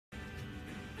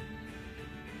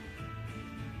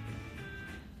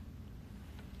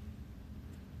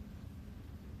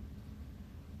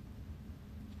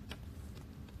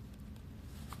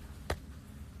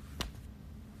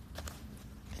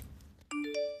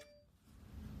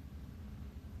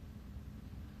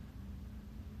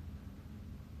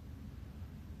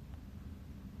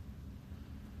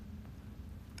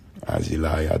IG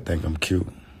Live, y'all think I'm cute.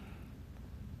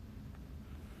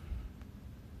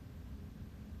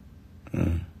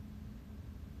 I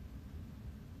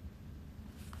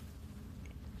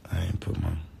ain't put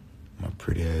my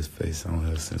pretty ass face on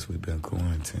her since we've been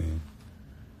quarantined.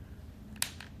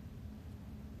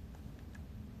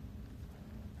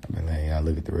 I been like, y'all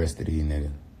look at the rest of these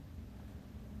niggas.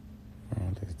 I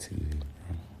don't look at TV, bro.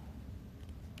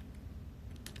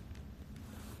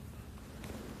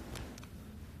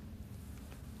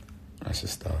 I should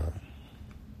start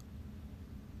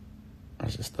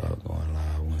going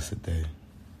live once a day.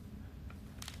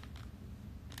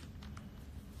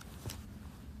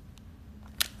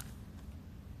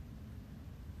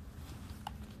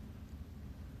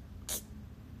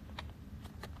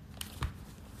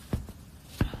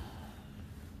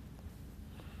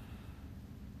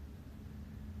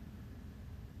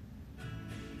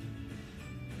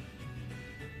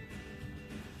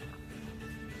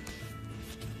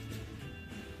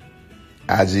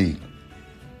 IG,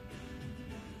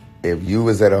 if you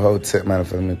was at a hotel, matter of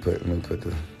fact, let me put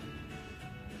the.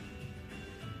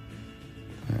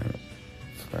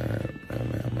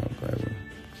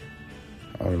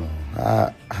 Hold on,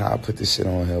 how I put this shit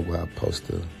on here where I post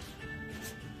a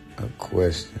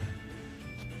question.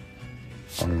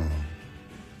 Hold on.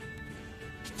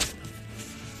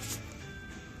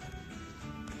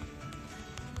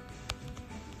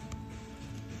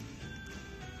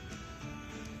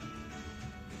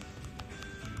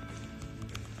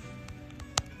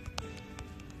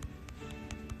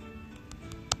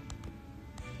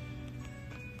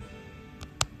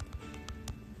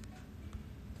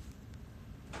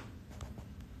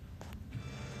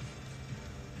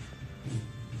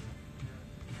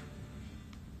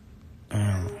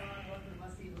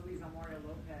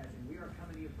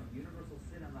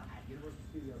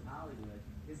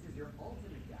 This is your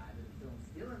ultimate guide to the films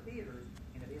still in theaters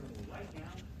and available right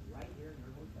now, right here in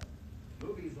your hotel.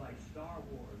 Movies like Star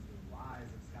Wars, The Rise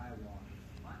of Skywalker,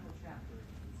 final chapter is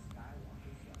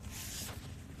Skywalker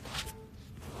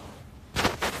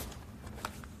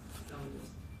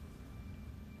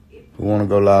 7. Who wanna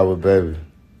go live with Baby?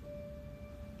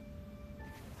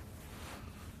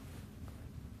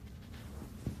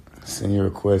 Send your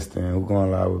request in. Who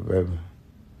going live with Baby?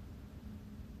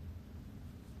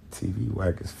 TV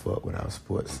whack as fuck without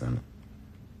Sports Center.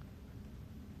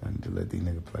 I need to let these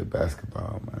niggas play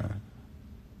basketball, man.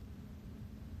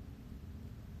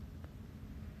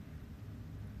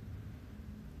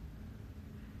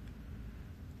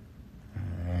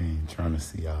 I ain't trying to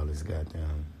see all this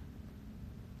goddamn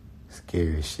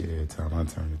scary shit every time I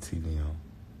turn the TV on.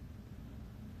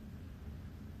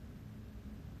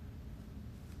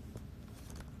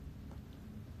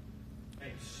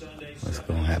 What's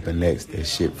gonna happen next? That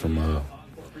shit from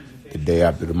the Day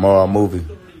After Tomorrow movie.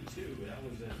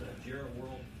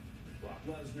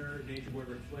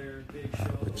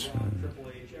 Which one?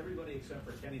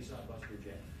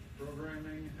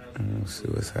 Let's see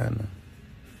what's happening.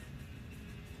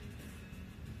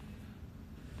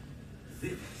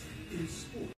 This is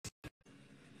sports.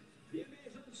 The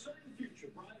NBA's uncertain future.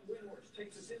 Brian Windhorst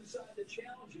takes us inside the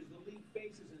challenges the league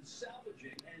faces in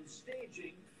salvaging and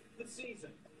staging the season.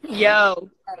 Yo.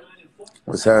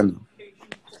 What's happening?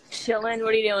 Chillin'. What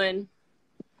are you doing?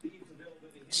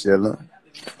 Chilling.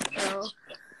 Oh.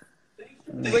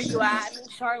 Where you at? I'm in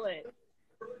Charlotte.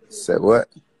 Said what?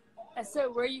 I said,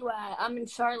 where you at? I'm in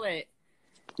Charlotte.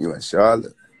 You in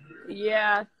Charlotte?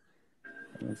 Yeah.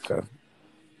 Okay.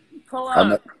 Pull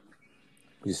up.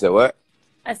 You said what?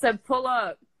 I said, pull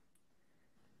up.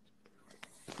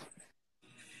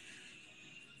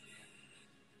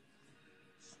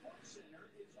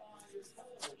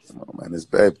 Come on, man, this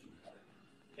Baby.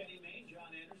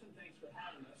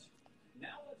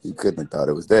 You couldn't have thought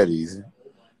it was that easy.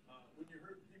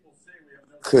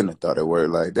 Couldn't have thought it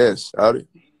worked like that, shouty.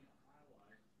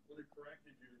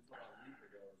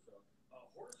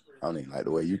 I don't even like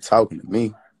the way you talking to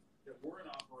me.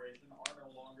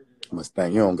 You must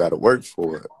think you don't got to work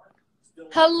for it.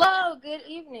 Hello. Good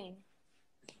evening.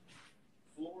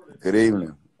 Good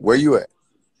evening. Where you at?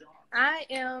 I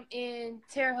am in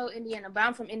Terre Haute, Indiana, but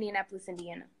I'm from Indianapolis,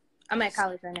 Indiana. I'm at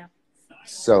college right now.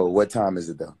 So what time is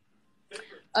it though?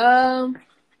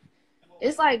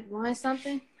 It's like 1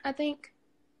 something, I think.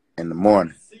 In the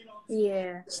morning.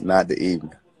 Yeah. It's not the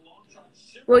evening.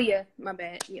 Well, yeah, my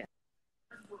bad. Yeah.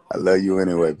 I love you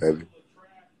anyway, baby.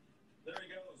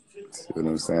 See what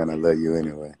I'm saying? I love you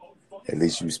anyway. At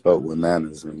least you spoke with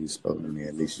manners when you spoke to me.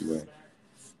 At least you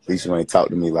ain't talk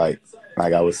to me like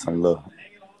I was some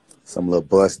little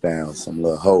bust down, some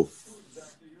little hoe.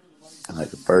 And like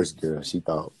the first girl, she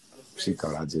thought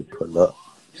I just pull up.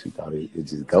 She thought it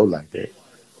just go like that.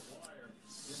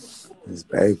 This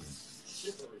baby.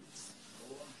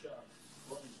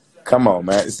 Come on,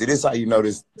 man. See, this how you know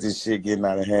this shit getting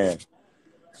out of hand.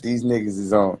 These niggas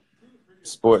is on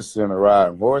Sports Center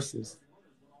riding horses.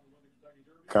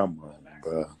 Come on,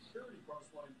 bro.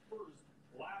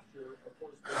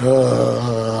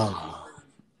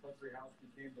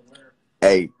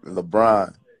 Hey,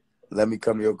 LeBron, let me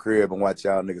come to your crib and watch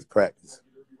y'all niggas practice.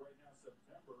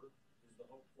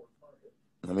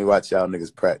 Let me watch y'all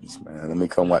niggas practice, man. Let me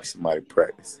come watch somebody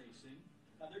practice.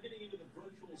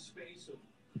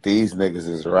 These niggas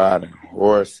is riding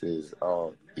horses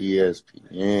on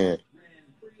ESPN.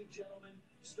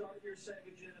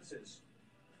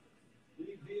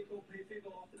 Lead vehicle, pay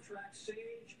vehicle off the track.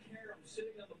 Sage Karam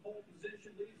sitting on the pole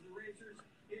position leads the racers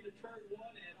into turn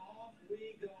one, and off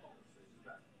we go.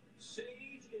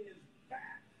 Sage is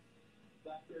back.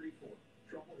 Lap 34.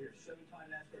 Trouble here. 7-time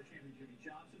NASCAR champion Jimmy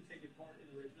Johnson taking part in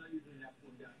the race. Not usually an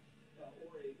F1 guy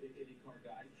or a IndyCar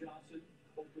guy. Johnson,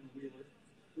 open wheeler,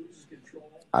 loses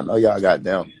control. I know y'all got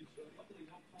them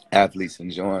athletes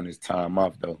enjoying this time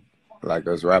off though, like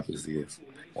us rappers is.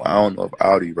 Well, I don't know if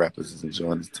all these rappers is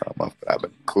enjoying this time off, but I've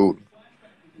been cool.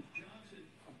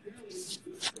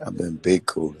 I've been big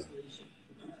cooler.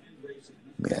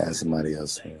 Let me ask somebody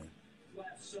else here.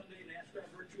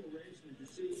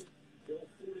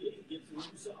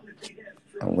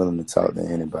 I'm willing to talk to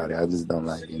anybody. I just don't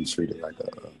like getting treated like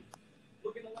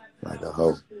a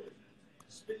hoe.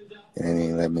 And they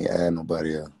ain't let me add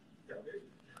nobody else.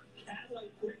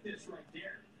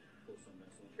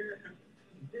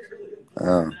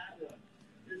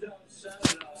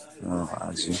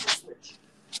 IG.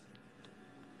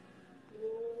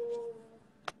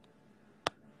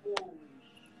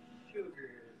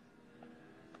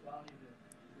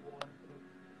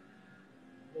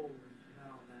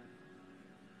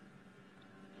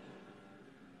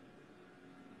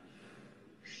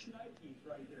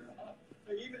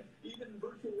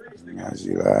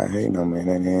 IG, I hate no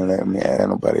man. They ain't letting me add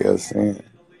nobody else in.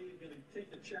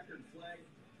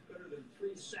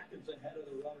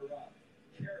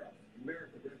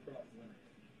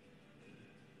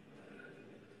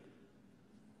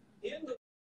 In the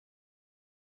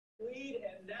lead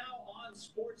and now on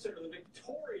Sports Center, the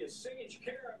victorious Sage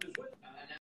Karam is with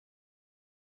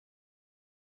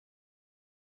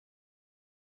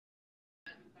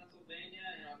Pennsylvania,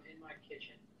 and I'm in my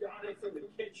kitchen. Got it from the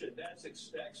kitchen. That's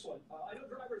excellent. I know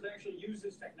drivers actually use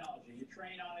this technology. You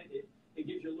train on it. It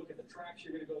gives you a look at the tracks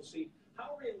you're going to go see.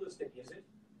 How realistic is it?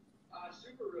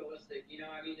 Super realistic. You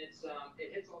know, I mean, it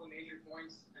hits all the major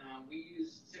points. We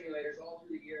use simulators all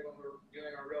through the year when we're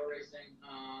doing our real racing.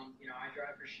 You know, I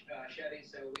drive for Chevy,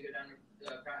 so we go down to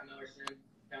Pratt & Miller sim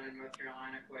down in North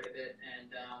Carolina quite a bit.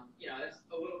 And, you know, that's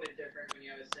a little bit different when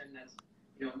you have a sim that's,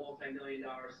 you know,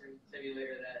 multi-million-dollar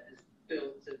simulator that is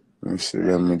built to... Shit,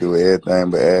 let me do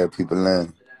everything but add people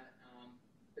in.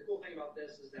 The cool thing about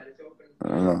this is that it's open for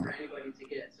anybody to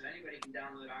get. So anybody can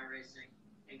download iRacing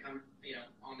and come, you know,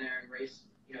 on there and race,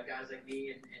 you know, guys like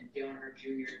me and Dale Earnhardt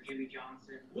Jr., Jimmy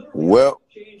Johnson. Well,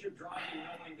 Change of driving,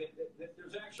 knowing that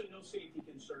there's actually no safety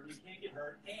concern. You can't get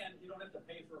hurt, and you don't have to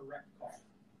pay for a wrecked car.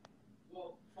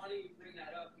 Well, funny you bring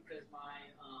that up because my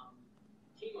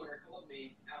team owner called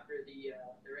me after the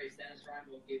race. Dennis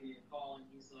Reinbold gave me a call, and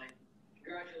he's like,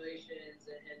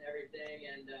 congratulations and everything.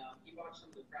 And he watched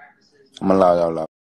some of the practices. I'm going to log out.